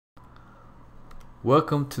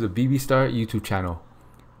Welcome to the BB Star YouTube channel.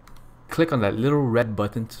 Click on that little red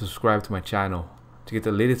button to subscribe to my channel to get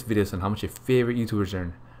the latest videos on how much your favorite YouTubers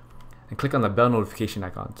earn. And click on the bell notification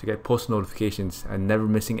icon to get post notifications and never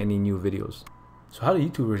missing any new videos. So how do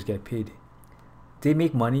YouTubers get paid? They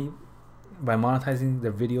make money by monetizing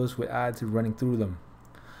their videos with ads running through them.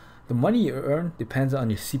 The money you earn depends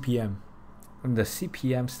on your CPM. And the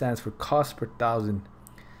CPM stands for cost per thousand.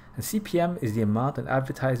 And CPM is the amount an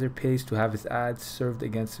advertiser pays to have his ads served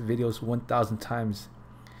against videos 1,000 times.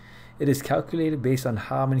 It is calculated based on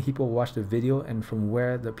how many people watch the video and from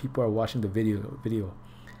where the people are watching the video.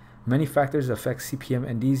 Many factors affect CPM,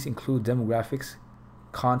 and these include demographics,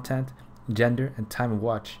 content, gender, and time of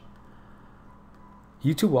watch.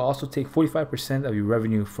 YouTube will also take 45% of your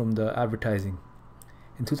revenue from the advertising.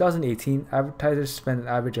 In 2018, advertisers spent an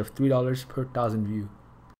average of $3 per thousand views.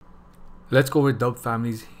 Let's go over Dub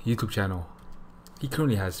Family's YouTube channel. He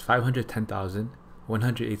currently has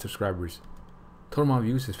 510,108 subscribers. Total amount of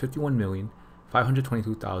views is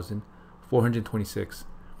 51,522,426.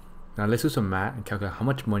 Now let's do some math and calculate how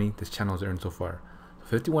much money this channel has earned so far.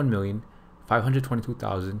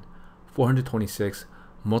 51,522,426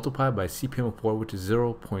 multiplied by CPM of 4, which is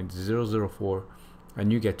 0.004,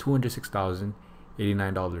 and you get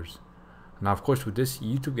 $206,089. Now of course with this,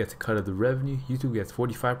 YouTube gets a cut of the revenue. YouTube gets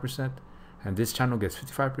 45%. And this channel gets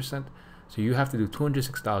 55%, so you have to do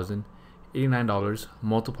 $206,089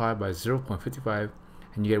 multiplied by 0.55,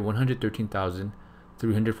 and you get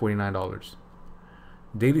 $113,349.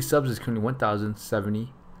 Daily subs is currently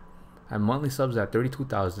 1,070, and monthly subs at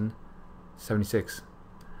 32,076.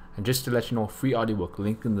 And just to let you know, free audiobook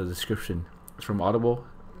linked in the description. It's from Audible.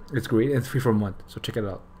 It's great and it's free for a month, so check it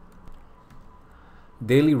out.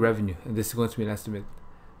 Daily revenue, and this is going to be an estimate.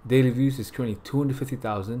 Daily views is currently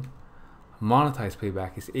 250,000. Monetized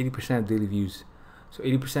playback is 80% of daily views. So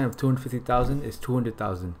 80% of 250,000 is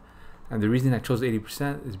 200,000. And the reason I chose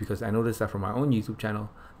 80% is because I noticed that for my own YouTube channel,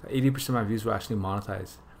 that 80% of my views were actually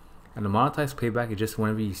monetized. And the monetized playback is just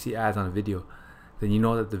whenever you see ads on a video, then you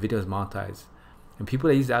know that the video is monetized. And people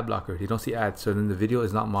that use ad blocker, they don't see ads, so then the video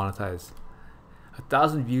is not monetized.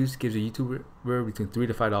 1,000 views gives a YouTuber between $3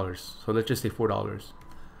 to $5. So let's just say $4.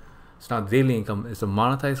 So now daily income is the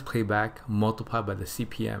monetized playback multiplied by the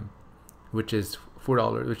CPM, which is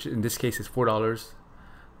 $4, which in this case is $4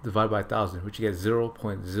 divided by 1,000, which you get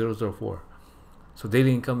 0.004. So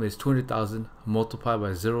daily income is 200,000 multiplied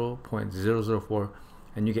by 0.004,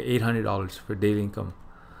 and you get $800 for daily income.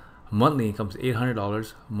 Monthly income is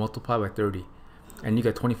 $800 multiplied by 30, and you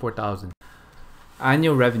get 24,000.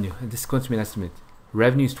 Annual revenue, and this is going to be an estimate.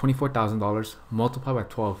 Revenue is $24,000 multiplied by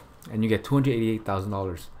 12, and you get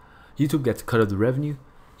 $288,000. YouTube gets a cut of the revenue.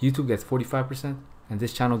 YouTube gets 45%. And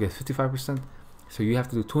this channel gets 55%, so you have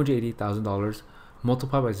to do $288,000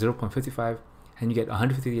 multiplied by 0.55, and you get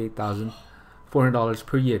 $158,400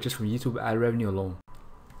 per year just from YouTube ad revenue alone.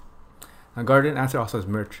 Now Garden Answer also has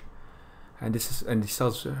merch, and he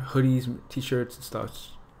sells hoodies, t-shirts, and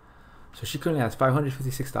stuff. So she currently has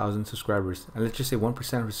 556,000 subscribers, and let's just say 1% of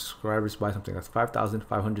her subscribers buy something. That's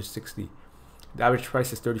 5,560. The average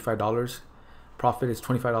price is $35. Profit is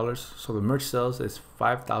 $25. So the merch sales is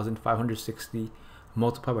 5,560.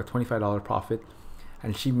 multiplied by $25 profit,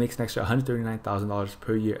 and she makes an extra $139,000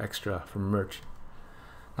 per year extra from merch.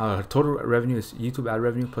 Now her total revenue is YouTube ad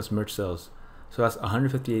revenue plus merch sales, so that's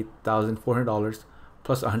 $158,400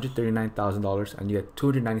 plus $139,000, and you get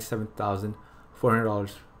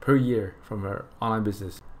 $297,400 per year from her online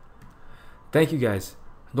business. Thank you guys.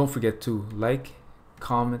 Don't forget to like,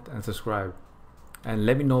 comment, and subscribe, and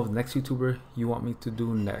let me know the next YouTuber you want me to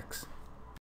do next.